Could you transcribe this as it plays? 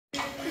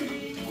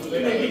Show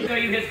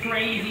you his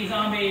crazy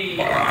zombie.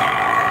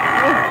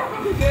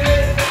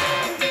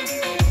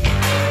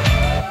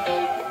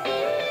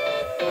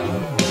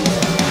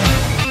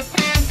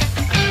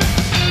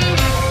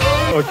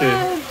 Okay.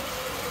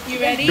 You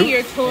ready?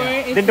 Your tour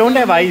is. They don't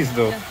have eyes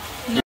though.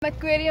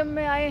 Aquarium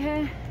में आए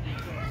हैं।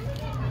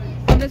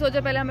 हमने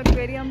सोचा पहले हम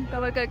एक्वेरियम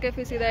कवर करके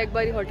फिर सीधा एक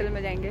बार ही होटल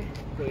में जाएंगे।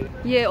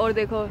 ये और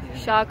देखो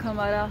शार्क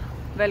हमारा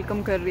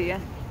वेलकम कर रही है।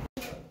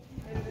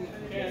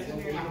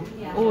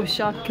 ओह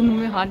शार्क के मुंह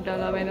में हाथ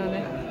डाला हुआ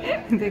इन्होंने।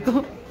 देखो।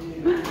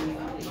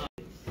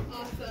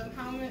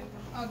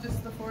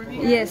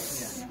 यस।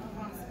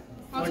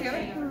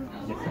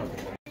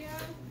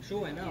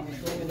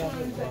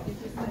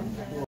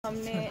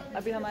 हमने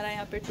अभी हमारा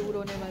यहाँ पे टूर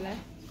होने वाला है।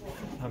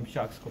 हम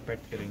शार्क्स को पेट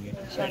करेंगे।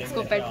 शार्क्स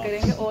को पेट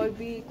करेंगे और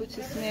भी कुछ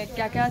इसमें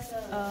क्या क्या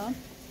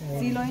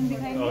SeaLion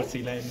दिखाएंगे। और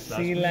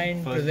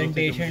SeaLion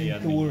प्रेजेंटेशन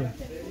टूर।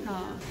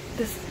 हाँ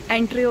तो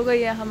एंट्री हो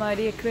गई है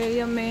हमारी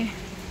एक्वेरियम में।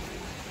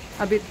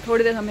 अभी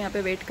थोड़ी देर हमें यहाँ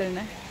पे वेट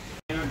करना है।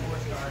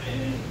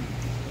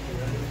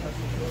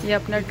 ये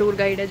अपना टूर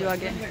गाइड है जो आ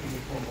गया।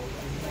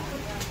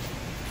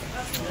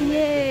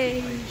 ये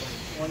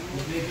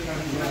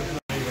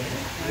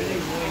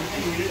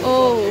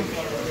ओह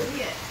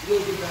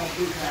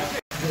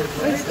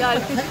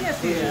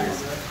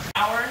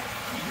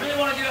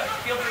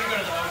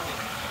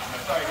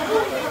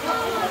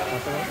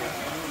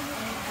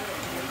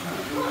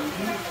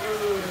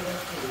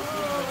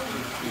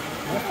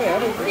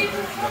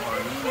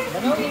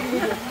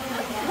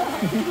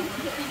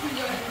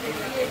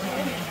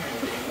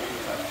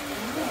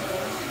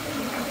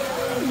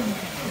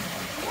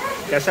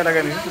कैसा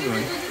लगा नहीं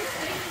तुम्हें?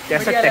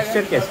 कैसा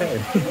टेक्सचर कैसा है?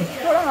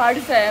 थोड़ा हार्ड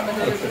सा है,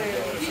 मतलब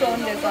स्टोन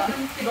जैसा।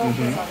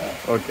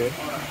 ओके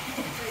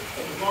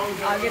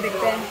आगे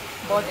देखते हैं,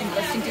 बहुत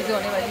इंटरेस्टिंग चीजें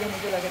होने वाली है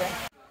मुझे लग रहा है।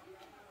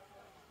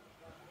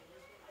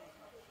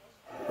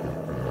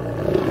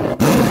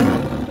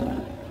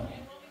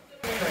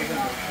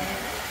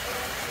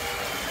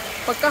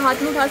 पक्का हाथ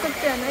में उठा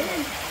सकते हैं ना, ये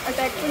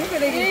अटैक तो नहीं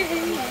करेगी?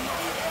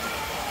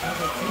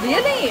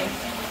 रियल नहीं है?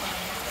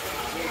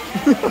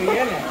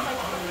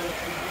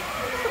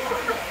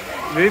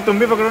 दीदी तुम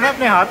भी पकड़ो ना,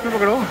 अपने हाथ में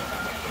पकड़ो,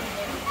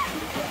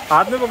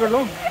 हाथ में पकड़ लो।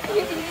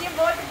 ये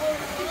बहुत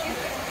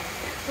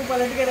तो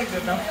पलट के रख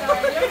देता हूँ।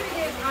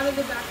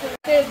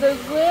 There's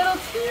those little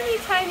teeny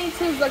tiny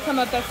tubes that come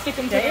up that stick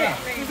into the rock.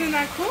 Isn't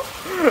that cool?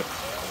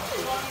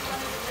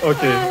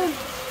 Okay.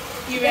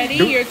 You ready?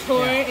 Your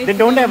tour is. They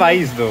don't have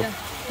eyes though.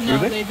 No,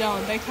 they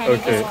don't. They kind of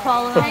just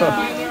crawl around.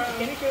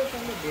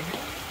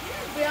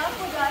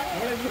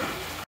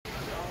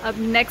 अब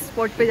next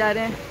spot पे जा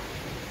रहे हैं।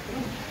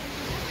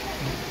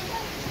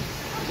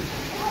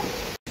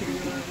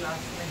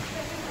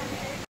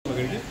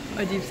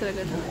 अजीब सा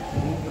लगा था।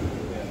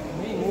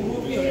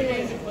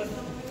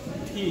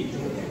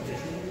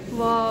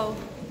 वाव,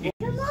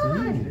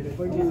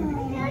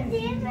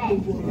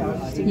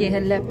 ये है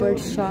लेपर्ड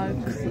शार्क।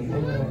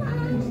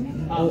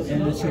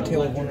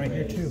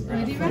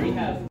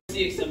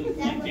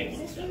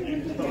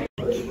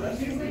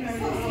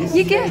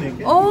 ये क्या है?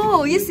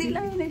 ओह ये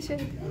SeaLion है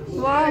शायद।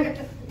 वाव।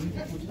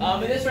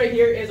 And this right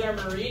here is our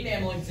marine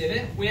mammal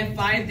exhibit. We have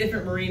 5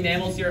 different marine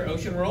mammals here at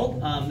Ocean World.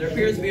 There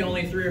appears to be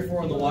only 3 or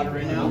 4 in the water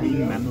right now.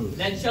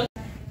 That's just.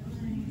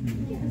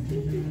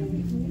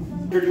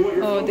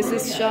 Oh, this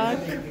is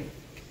shark.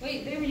 Wait,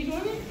 babe, are you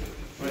doing it?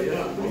 Are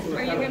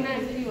you gonna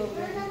video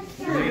over?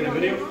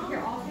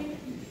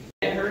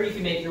 Get her, you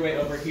can make your way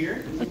over here.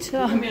 अच्छा।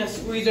 I'm gonna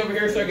squeeze over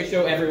here so I can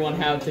show everyone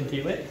how to do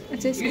it.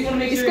 अच्छा You just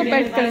wanna make sure इसको your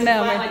pet hand is करना है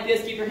flat हमें। like this.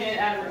 Keep your hand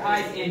out of her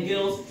eyes and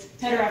gills.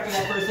 Pet her after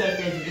that first set of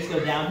fins and just go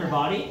down her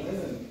body.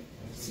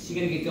 She's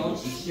gonna get going.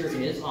 She sure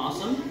is.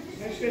 Awesome.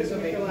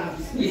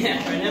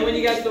 Yeah. And then when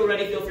you guys feel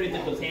ready, feel free to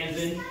dip those hands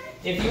in.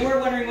 If you were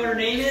wondering what her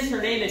name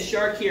is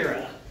Sharkira.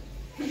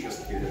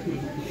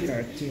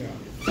 Sharkira.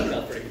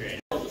 Felt pretty great.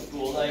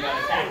 School, I got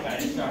attacked by a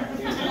shark.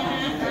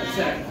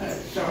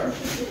 Shark.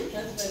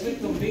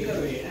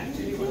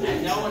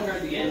 No one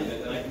heard the end of it.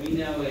 Like we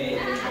know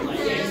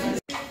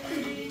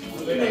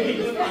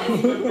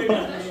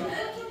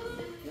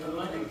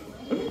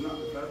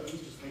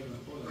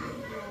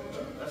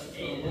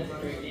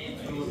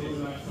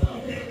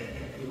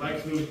He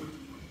likes me.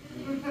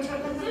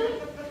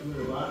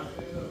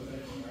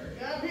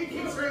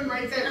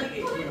 Right there.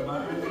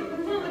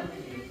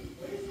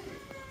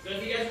 So if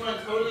you guys want a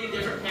totally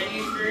different petting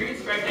experience,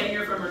 try petting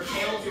her from her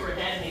tail to her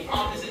head in the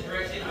opposite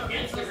direction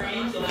against the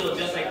grain, so it'll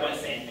just like wet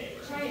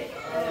sandpaper. Try it.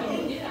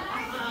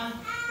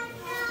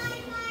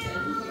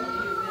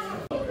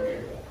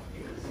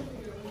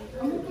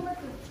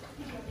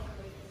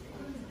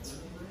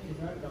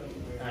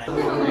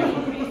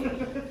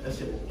 That's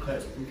it.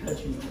 Cut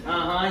you.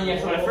 Yes.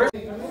 When I first.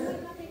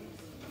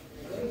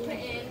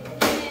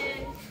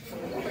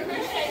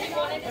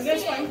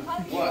 This one.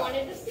 You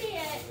wanted to see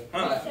it. You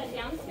said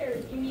downstairs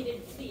you needed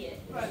to see it.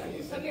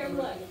 Come here and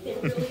look. They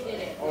really did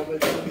it.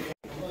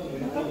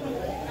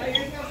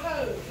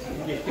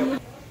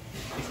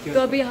 तो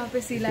अभी यहाँ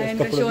पे SeaLion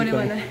का show होने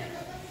वाला है।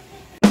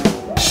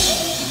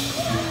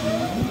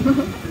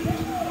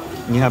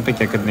 यहाँ पे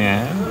क्या करने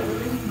आया है?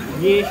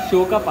 ये शो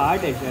का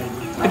पार्ट है शायद,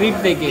 ट्रीट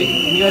देके,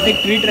 मेरे पास एक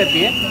ट्रीट रहती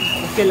है,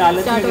 उसके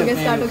लालच में करते हैं।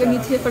 स्टार्ट हो गया,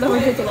 नीचे फटाफट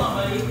से चलो।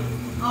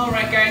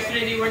 Alright guys,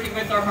 today we're working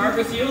with our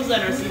harbor seals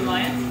and our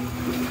SeaLion.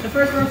 The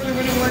first person we're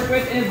going to work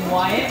with is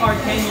Wyatt, our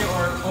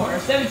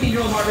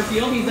 17-year-old harbor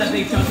seal. He's that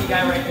big chunky guy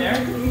right there.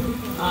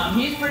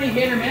 He's pretty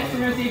hit or miss. We're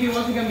going to see if he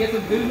wants to come get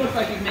some food. Looks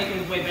like he's making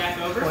his way back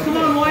over. Come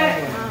on,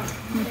 Wyatt.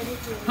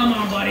 Come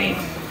on, buddy.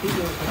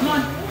 Come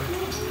on.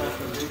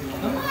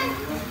 Come on.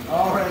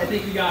 Alright, I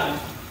think we got him.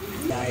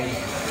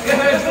 Good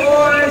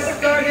boys,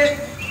 start it.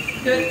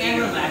 Good,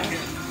 and relax.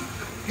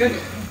 Good.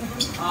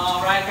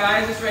 Alright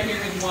guys, this right here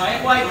is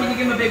Wyatt. Wyatt, can you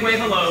give him a big wave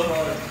hello?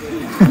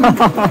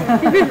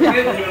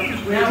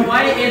 Now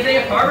Wyatt is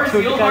a harbor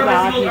seal.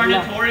 Harbor seals are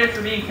notorious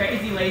for being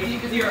crazy lazy. You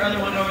can see our other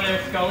one over there,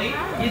 Scully.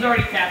 He's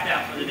already tapped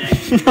out for the day.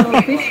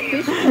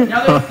 Now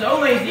they're so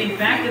lazy, in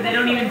fact, that they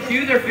don't even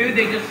chew their food,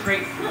 they just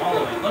straight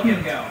swallow it. Look at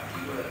him go.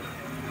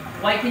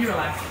 Wyatt, can you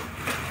relax?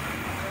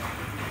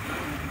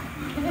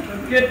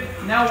 Good.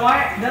 Now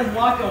Wyatt does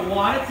watch a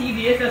lot of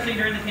TV, especially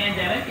during the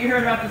pandemic. You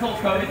heard about this whole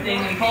COVID thing,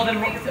 and he called in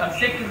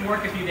sick to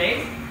work a few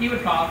days. He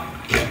would cough,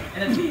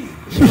 and then sneeze.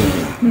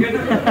 Good.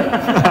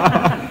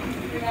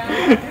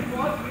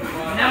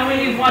 Now when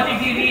he was watching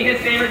TV, his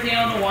favorite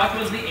channel to watch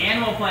was the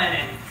Animal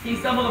Planet. He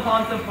stumbled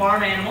upon some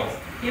farm animals.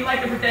 He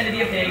liked to pretend to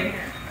be a pig.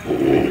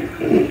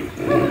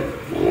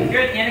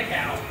 Good, and a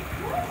cow.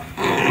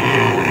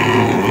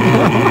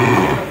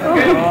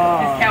 Good.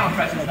 His cow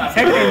impression's not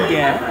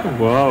good.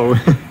 Wow.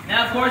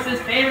 Now, of course, his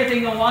favorite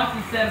thing to watch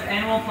instead of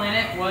Animal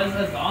Planet was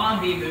a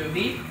zombie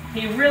movie.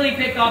 He really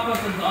picked up on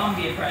some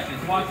zombie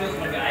impressions. Watch this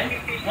one, guys.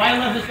 Well, I'd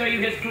love to show you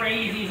his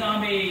crazy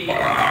zombie. Good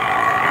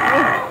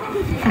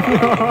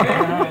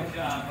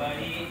job,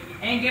 buddy.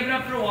 And give it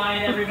up for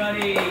Wyatt,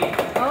 everybody.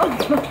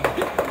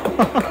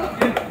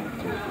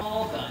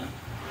 All done.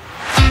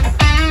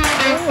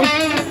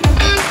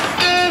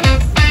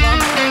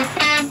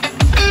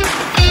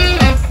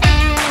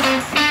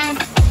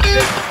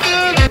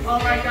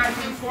 Alright guys,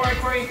 so before I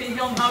pour you can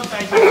film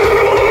outside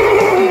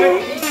here.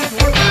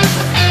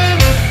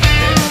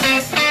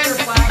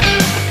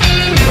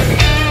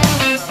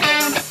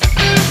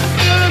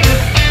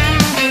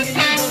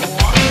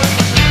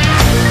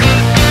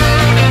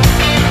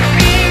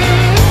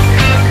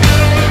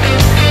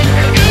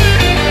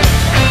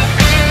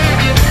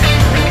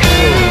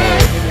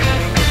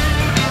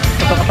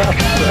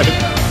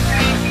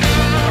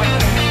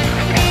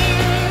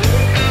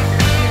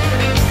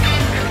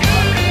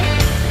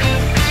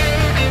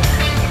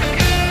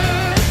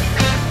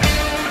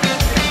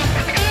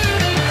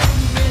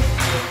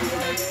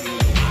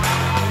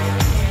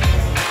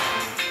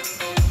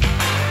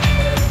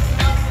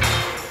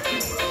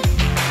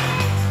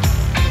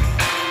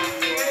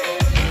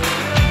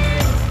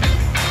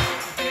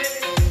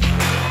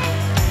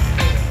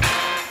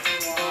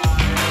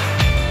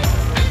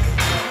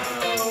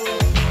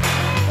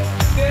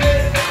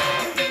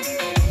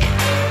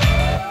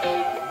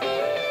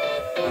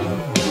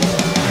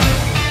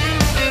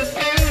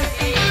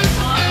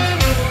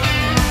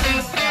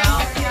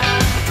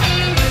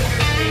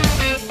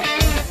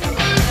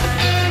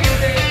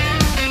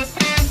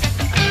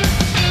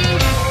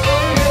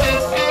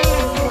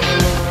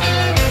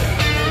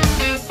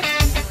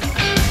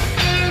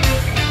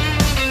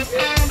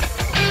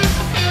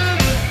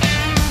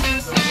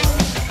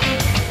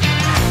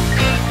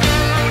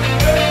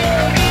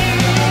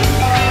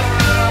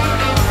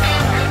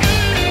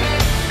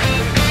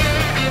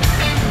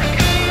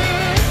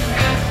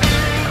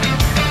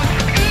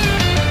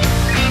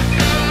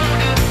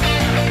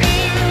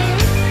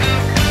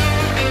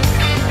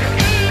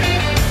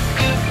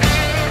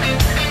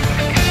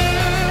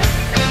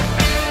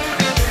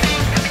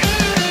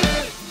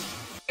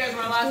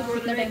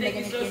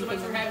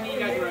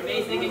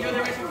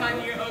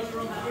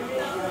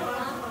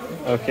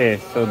 Okay,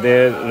 so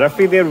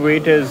roughly their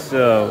weight is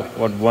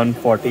what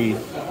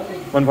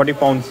 140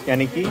 pounds,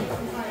 यानी कि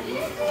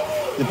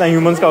जितना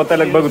humans का होता है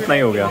लगभग उतना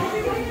ही हो गया.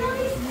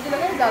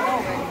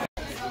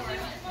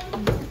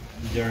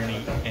 Journey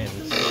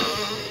ends.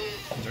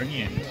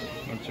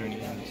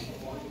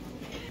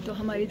 तो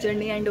हमारी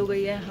जर्नी एंड हो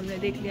गई है. हमने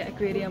देख लिया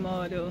एक्वेरियम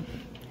और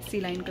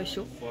SeaLion का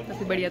शो,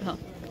 काफ़ी बढ़िया था.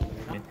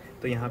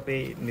 तो यहाँ पे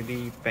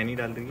निधि पैनी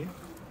डाल रही है.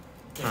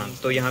 हाँ,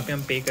 तो यहाँ पे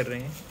हम पे कर रहे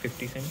हैं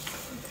 50 सेंट.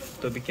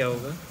 तो अभी क्या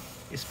होगा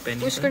इस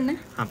पेनी पुश करना है.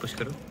 हाँ, पुश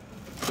करो.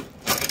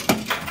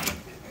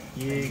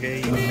 ये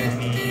गई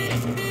पेनी,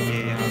 ये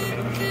यहाँ पे.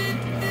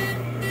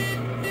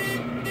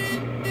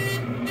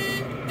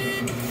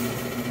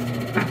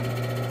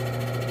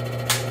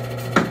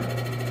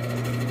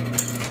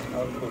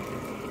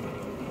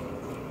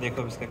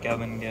 देखो इसका क्या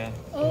बन गया.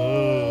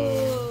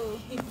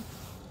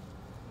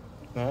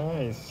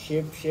 नाइस.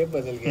 शेप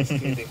बदल गया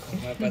इसकी. देखो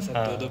मेरे पास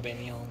अब दो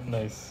पेनियां होंगी.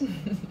 नाइस.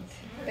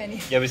 पेनी.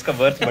 अब इसका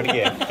वर्थ बढ़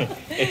गया.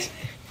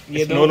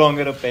 ये नो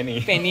लॉन्गर अ पेनी.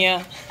 पेनियां.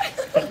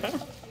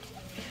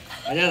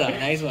 अच्छा था.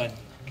 Nice one.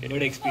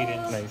 Good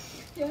experience. Nice.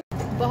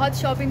 बहुत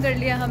शॉपिंग कर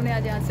लिया हमने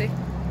आज यहाँ से,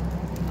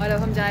 और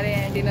अब हम जा रहे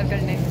हैं डिनर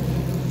करने.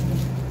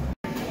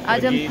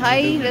 आज हम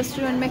थाई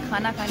रेस्टोरेंट में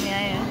खाना खाने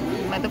आए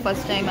हैं। मैं तो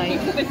फर्स्ट टाइम आई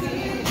हूँ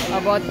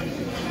और बहुत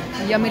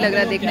यम्मी लग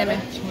रहा है देखने में।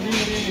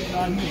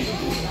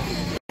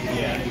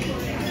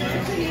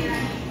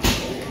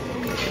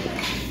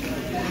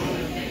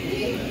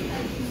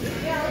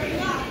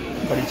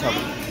 बड़ी छाप।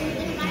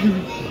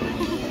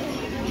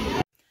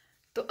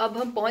 तो अब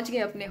हम पहुंच गए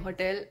अपने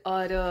होटल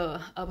और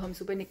अब हम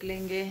सुबह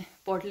निकलेंगे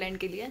पोर्टलैंड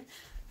के लिए।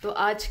 तो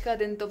आज का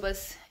दिन तो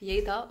बस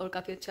यही था और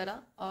काफ़ी अच्छा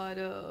रहा और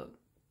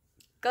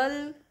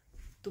कल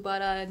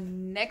दोबारा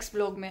नेक्स्ट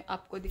व्लॉग में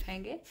आपको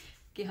दिखाएंगे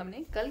कि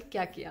हमने कल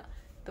क्या किया।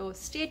 तो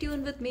stay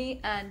tune with me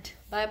and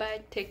bye bye,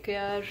 take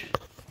care,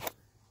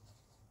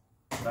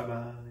 bye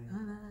bye.